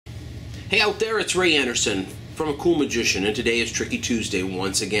Hey out there, it's Ray Anderson from A Cool Magician, and today is Tricky Tuesday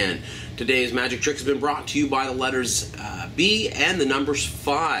once again. Today's magic trick has been brought to you by the letters B and the numbers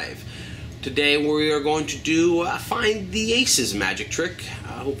 5. Today we are going to do Find the Aces magic trick.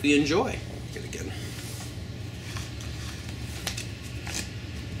 I hope you enjoy. Get it again.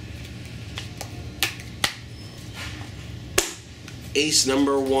 Ace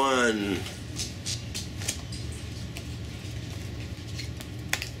number 1.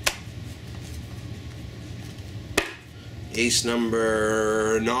 Ace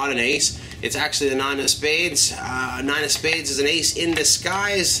number, not an ace, it's actually the 9 of spades. 9 of spades is an ace in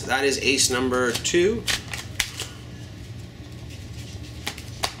disguise. That is ace number 2.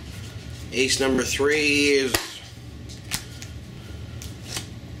 Ace number 3 is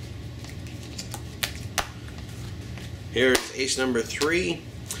here's ace number 3.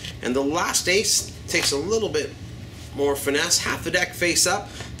 And the last ace takes a little bit more finesse. Half the deck face up,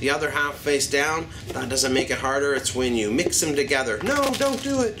 the other half face down. That doesn't make it harder. It's when you mix them together. No, don't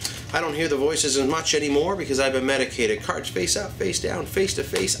do it. I don't hear the voices as much anymore because I've been medicated. Cards face up, face down, face to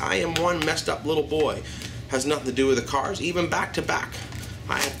face. I am one messed up little boy. Has nothing to do with the cards, even back to back.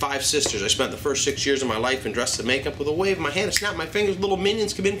 I had 5 sisters. I spent the first 6 years of my life in dress and makeup. With a wave of my hand, I snap my fingers, little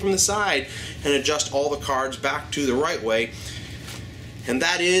minions come in from the side and adjust all the cards back to the right way. And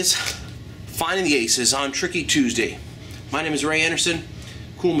that is Finding the Aces on Tricky Tuesday. My name is Ray Anderson,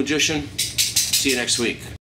 Cool Magician. See you next week.